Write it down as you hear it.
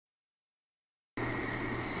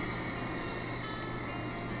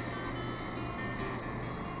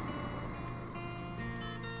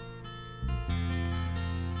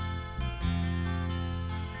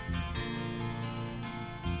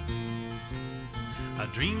I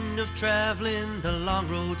dreamed of traveling the long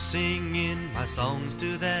road, singing my songs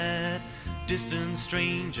to that distant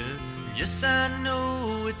stranger. Yes, I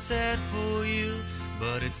know it's sad for you,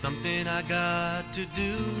 but it's something I got to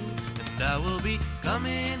do. And I will be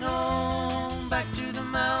coming home, back to the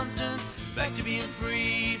mountains, back to being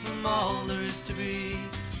free from all there is to be.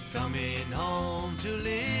 Coming home to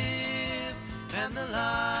live, and the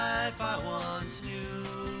life I once knew.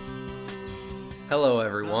 Hello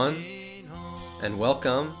everyone, and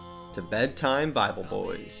welcome to Bedtime Bible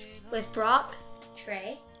Boys with Brock,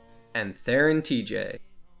 Trey, and Theron TJ.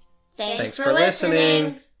 Thanks for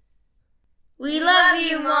listening. We love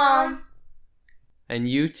you, Mom. And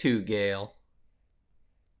you too, Gail.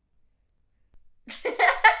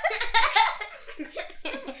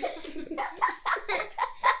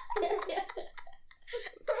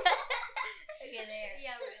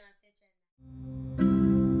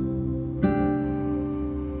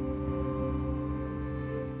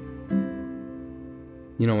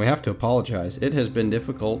 You know, we have to apologize. It has been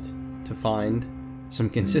difficult to find some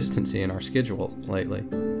consistency in our schedule lately.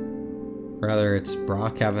 Rather, it's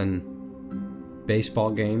Brock having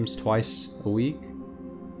baseball games twice a week,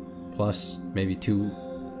 plus maybe 2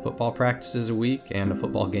 football practices a week and a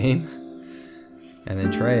football game. And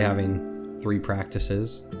then Trey having 3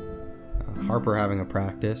 practices, Harper having a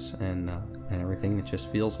practice, and everything. It just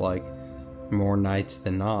feels like more nights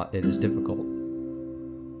than not, it is difficult.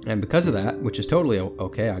 And because of that, which is totally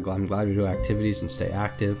okay, I'm glad we do activities and stay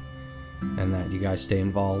active, and that you guys stay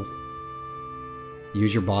involved.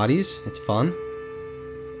 Use your bodies, it's fun.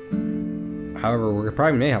 However, we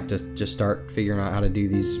probably may have to just start figuring out how to do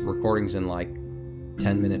these recordings in like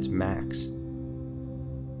 10 minutes max.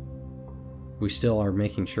 We still are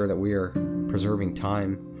making sure that we are preserving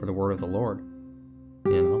time for the word of the Lord,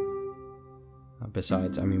 you know.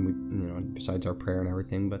 Besides our prayer and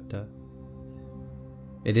everything, but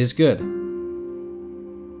it is good.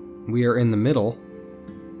 We are in the middle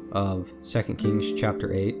of 2 Kings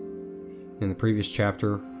chapter 8. In the previous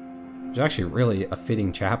chapter, it was actually really a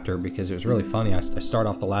fitting chapter because it was really funny. I start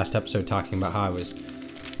off the last episode talking about how I was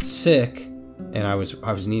sick and I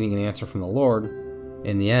was needing an answer from the Lord.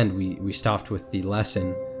 In the end, we stopped with the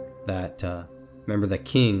lesson that, remember, the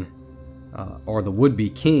king, or the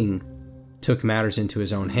would-be king, took matters into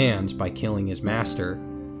his own hands by killing his master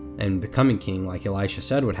and becoming king, like Elisha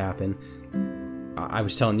said would happen. I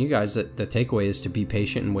was telling you guys that the takeaway is to be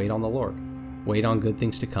patient and wait on the Lord. Wait on good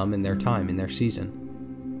things to come in their time, in their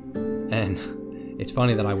season. And it's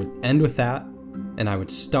funny that I would end with that, and I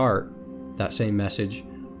would start that same message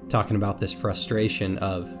talking about this frustration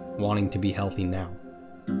of wanting to be healthy now.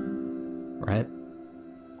 Right?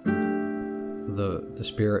 The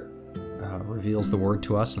Spirit reveals the Word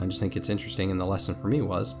to us, and I just think it's interesting, and the lesson for me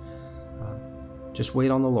was just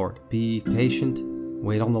wait on the Lord. Be patient.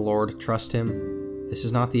 Wait on the Lord. Trust Him. This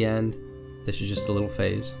is not the end. This is just a little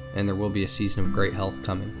phase. And there will be a season of great health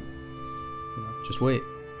coming. You know, just wait.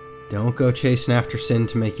 Don't go chasing after sin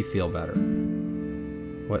to make you feel better.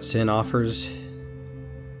 What sin offers,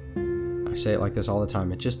 I say it like this all the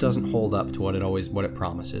time, it just doesn't hold up to what it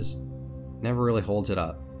promises. It never really holds it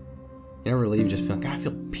up. You never leave just feeling, God, I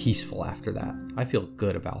feel peaceful after that. I feel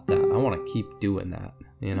good about that. I want to keep doing that.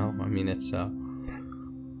 You know, I mean,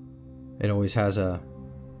 it always has a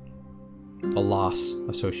loss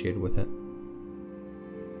associated with it.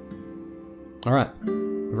 All right,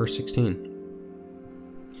 verse 16.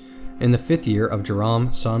 In the 5th year of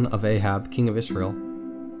Joram, son of Ahab, king of Israel,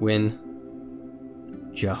 when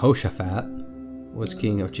Jehoshaphat was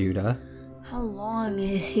king of Judah. How long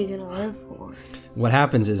is he going to live for? What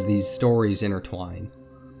happens is these stories intertwine.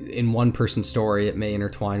 In one person's story, it may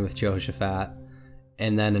intertwine with Jehoshaphat,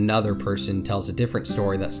 and then another person tells a different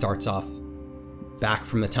story that starts off back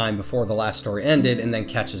from the time before the last story ended and then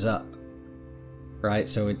catches up. Right?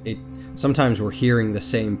 So it sometimes we're hearing the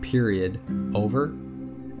same period over,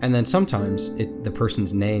 and then sometimes the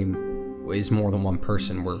person's name is more than one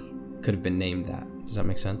person could have been named that. Does that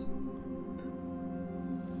make sense?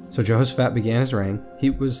 So Jehoshaphat began his reign. He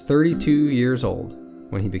was 32 years old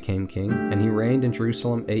when he became king, and he reigned in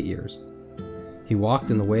Jerusalem 8 years. He walked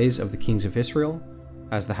in the ways of the kings of Israel,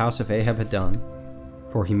 as the house of Ahab had done,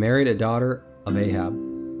 for he married a daughter of Ahab.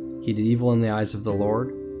 He did evil in the eyes of the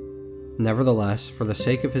Lord. Nevertheless, for the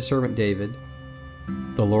sake of his servant David,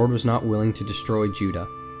 the Lord was not willing to destroy Judah.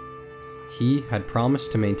 He had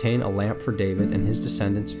promised to maintain a lamp for David and his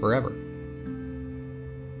descendants forever.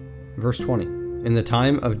 Verse 20. In the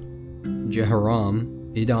time of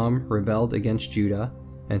Jehoram, Edom rebelled against Judah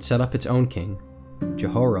and set up its own king.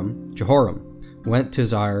 Jehoram went to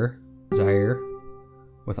Zaire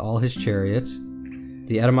with all his chariots.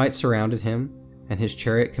 The Edomites surrounded him, and his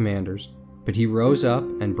chariot commanders, but he rose up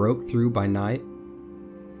and broke through by night.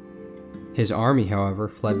 His army, however,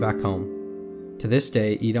 fled back home. To this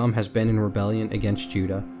day, Edom has been in rebellion against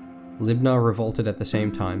Judah. Libnah revolted at the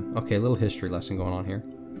same time. Okay, a little history lesson going on here.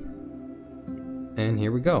 And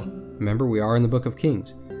here we go. Remember, we are in the book of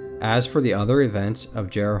Kings. As for the other events of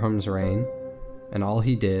Jeroboam's reign, and all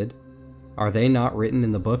he did, are they not written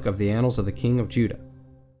in the book of the annals of the king of Judah?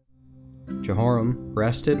 Jehoram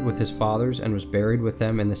rested with his fathers and was buried with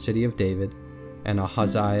them in the city of David, and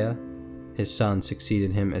Ahaziah, his son,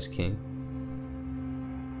 succeeded him as king.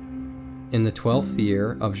 In the 12th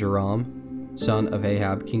year of Joram, son of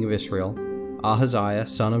Ahab, king of Israel, Ahaziah,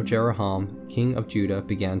 son of Jeroham, king of Judah,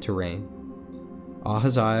 began to reign.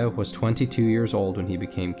 Ahaziah was 22 years old when he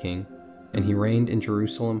became king, and he reigned in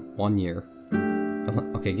Jerusalem 1 year.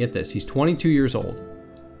 Okay, get this. He's 22 years old.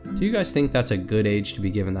 Do you guys think that's a good age to be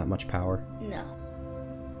given that much power? No.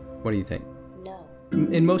 What do you think? No.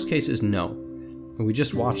 In most cases, no. We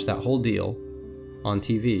just watched that whole deal on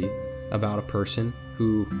TV about a person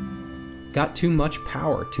who got too much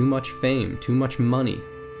power, too much fame, too much money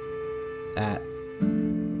at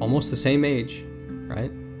almost the same age,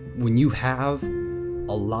 right? When you have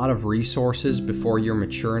a lot of resources before you're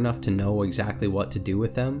mature enough to know exactly what to do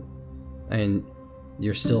with them, and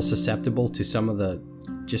you're still susceptible to some of the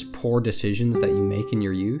just poor decisions that you make in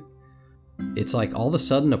your youth, it's like all of a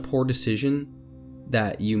sudden a poor decision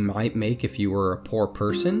that you might make if you were a poor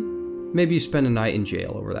person, maybe you spend a night in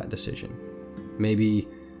jail over that decision. Maybe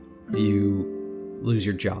you lose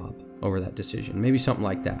your job over that decision. Maybe something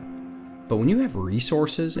like that. But when you have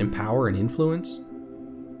resources and power and influence,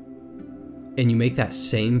 and you make that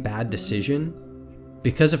same bad decision,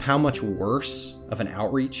 because of how much worse of an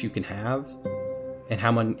outreach you can have, and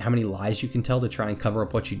how many lies you can tell to try and cover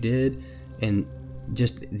up what you did, and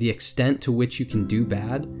just the extent to which you can do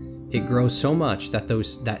bad, it grows so much that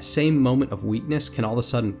that same moment of weakness can all of a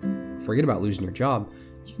sudden, forget about losing your job,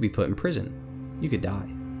 you could be put in prison. You could die.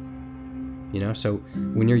 You know, so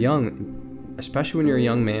when you're young, especially when you're a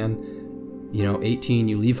young man, 18,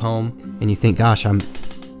 you leave home and you think, gosh, I'm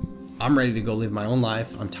ready to go live my own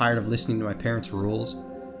life. I'm tired of listening to my parents' rules.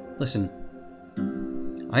 Listen,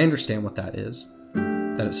 I understand what that is.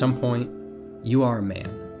 That at some point, you are a man,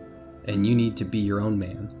 and you need to be your own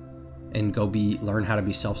man, and learn how to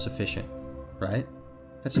be self-sufficient, right?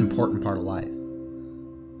 That's an important part of life.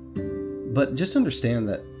 But just understand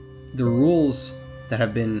that the rules that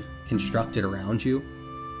have been constructed around you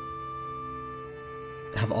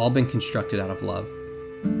have all been constructed out of love.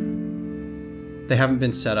 They haven't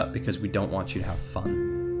been set up because we don't want you to have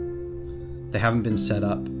fun. They haven't been set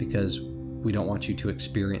up because we don't want you to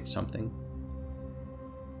experience something.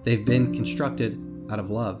 They've been constructed out of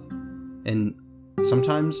love. And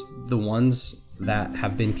sometimes the ones that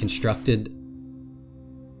have been constructed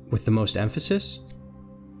with the most emphasis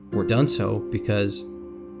were done so because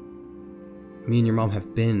me and your mom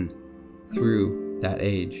have been through that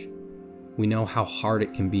age. We know how hard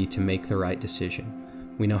it can be to make the right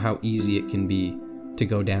decision. We know how easy it can be to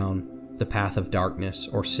go down the path of darkness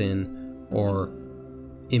or sin or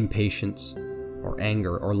impatience or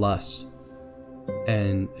anger or lust.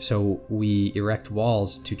 And so we erect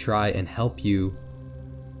walls to try and help you,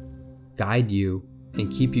 guide you,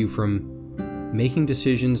 and keep you from making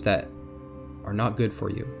decisions that are not good for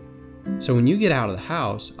you. So when you get out of the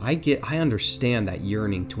house, I understand that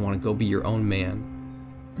yearning to want to go be your own man,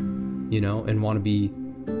 and want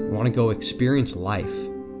to go experience life,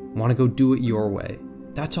 want to go do it your way.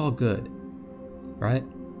 That's all good, right?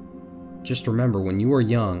 Just remember, when you are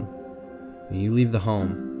young, when you leave the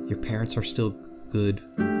home, your parents are still good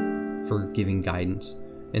for giving guidance,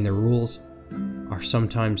 and the rules are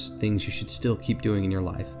sometimes things you should still keep doing in your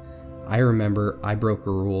life. I remember I broke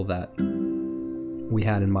a rule that we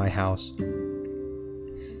had in my house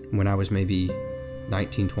when I was maybe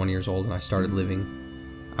 19, 20 years old, and I started living.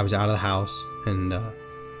 I was out of the house, and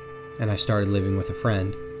I started living with a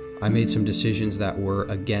friend. I made some decisions that were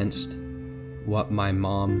against what my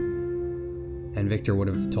mom and Victor would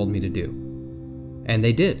have told me to do. And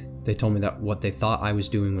they did. They told me that what they thought I was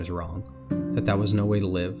doing was wrong, that was no way to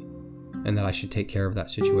live, and that I should take care of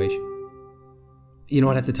that situation. You know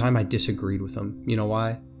what? At the time, I disagreed with them. You know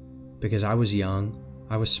why? Because I was young,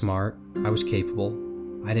 I was smart, I was capable.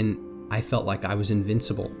 I felt like I was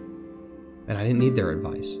invincible, and I didn't need their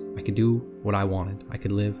advice. I could do what I wanted. I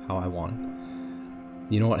could live how I wanted.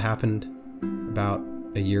 You know what happened about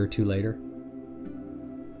a year or two later?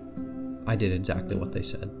 I did exactly what they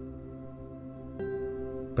said.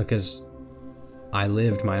 Because I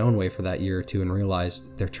lived my own way for that year or two and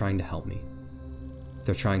realized they're trying to help me.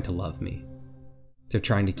 They're trying to love me. They're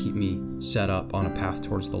trying to keep me set up on a path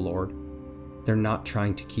towards the Lord. They're not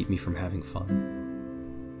trying to keep me from having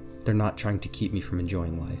fun. They're not trying to keep me from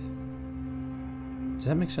enjoying life. Does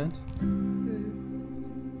that make sense?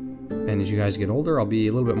 And as you guys get older, I'll be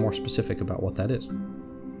a little bit more specific about what that is.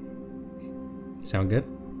 Sound good?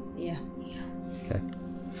 Yeah. Okay.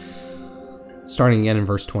 Starting again in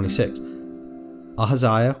verse 26.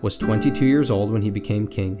 Ahaziah was 22 years old when he became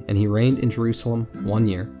king, and he reigned in Jerusalem 1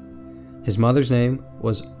 year. His mother's name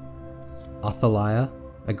was Athaliah,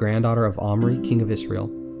 a granddaughter of Omri, king of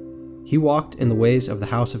Israel. He walked in the ways of the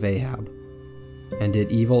house of Ahab, and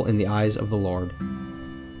did evil in the eyes of the Lord,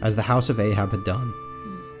 as the house of Ahab had done,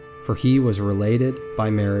 for he was related by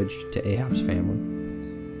marriage to Ahab's family.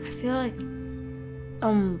 I feel like,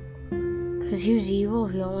 because he was evil,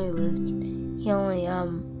 he only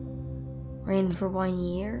reigned for 1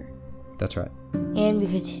 year. That's right. And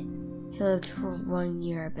because he lived for 1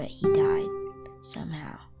 year, but he died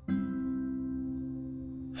somehow.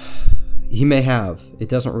 He may have. It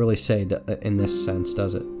doesn't really say in this sense,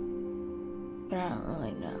 does it? But I don't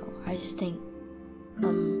really know. I just think,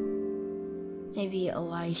 maybe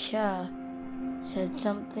Elisha said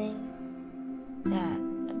something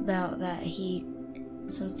about that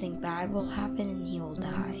something bad will happen and he will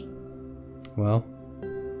die. Well,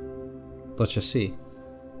 let's just see.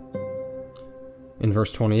 In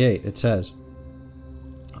verse 28, it says,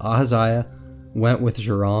 Ahaziah went with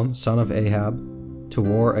Joram, son of Ahab, to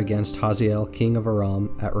war against Hazael, king of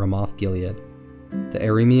Aram, at Ramoth Gilead. The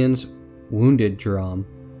Arameans wounded Joram,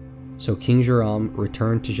 so King Joram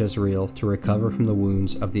returned to Jezreel to recover from the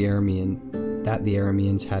wounds of the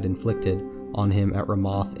Arameans had inflicted on him at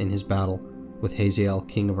Ramoth in his battle with Hazael,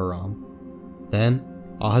 king of Aram. Then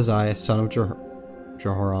Ahaziah, son of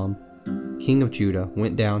Jehoram, king of Judah,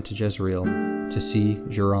 went down to Jezreel to see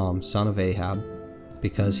Joram, son of Ahab,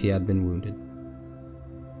 because he had been wounded.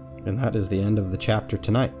 And that is the end of the chapter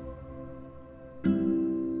tonight.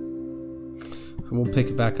 We'll pick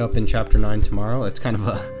it back up in chapter 9 tomorrow. It's kind of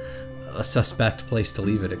a suspect place to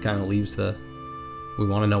leave it. It kind of leaves we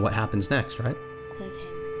want to know what happens next, right?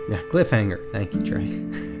 Cliffhanger. Yeah, cliffhanger. Thank you, Trey.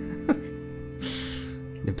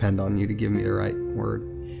 Depend on you to give me the right word.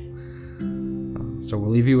 So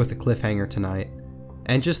we'll leave you with a cliffhanger tonight.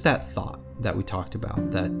 And just that thought that we talked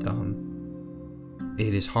about, that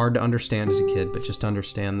it is hard to understand as a kid, but just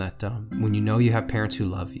understand that when you know you have parents who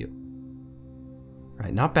love you,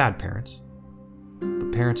 right? Not bad parents,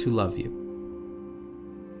 but parents who love you.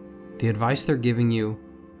 The advice they're giving you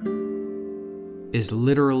is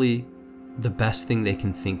literally the best thing they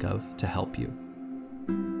can think of to help you.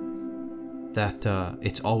 That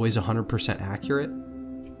it's always 100% accurate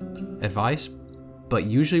advice, but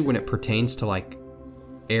usually when it pertains to like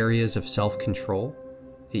areas of self-control,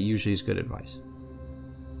 it usually is good advice.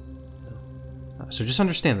 So just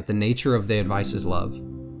understand that the nature of the advice is love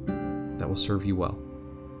that will serve you well.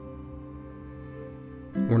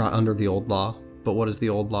 We're not under the old law, but what does the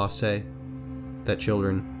old law say that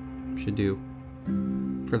children should do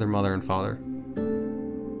for their mother and father?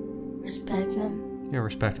 Respect them. Yeah,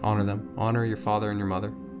 respect, honor them. Honor your father and your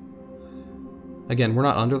mother. Again, we're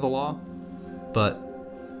not under the law, but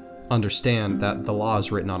understand that the law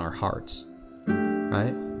is written on our hearts,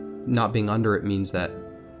 right? Not being under it means that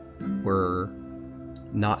we're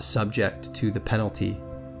not subject to the penalty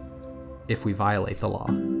if we violate the law,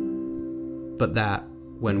 but that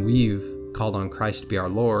when we've called on Christ to be our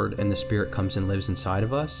Lord and the Spirit comes and lives inside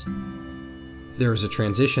of us, there's a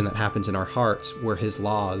transition that happens in our hearts where His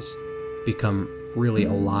laws become really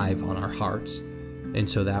alive on our hearts, and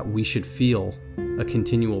so that we should feel a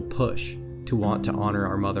continual push to want to honor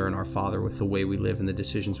our mother and our father with the way we live and the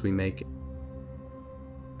decisions we make.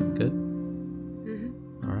 Good?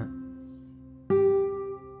 Mm-hmm. All right.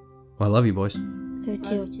 Well, I love you, boys. You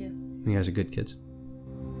too. You guys are good kids.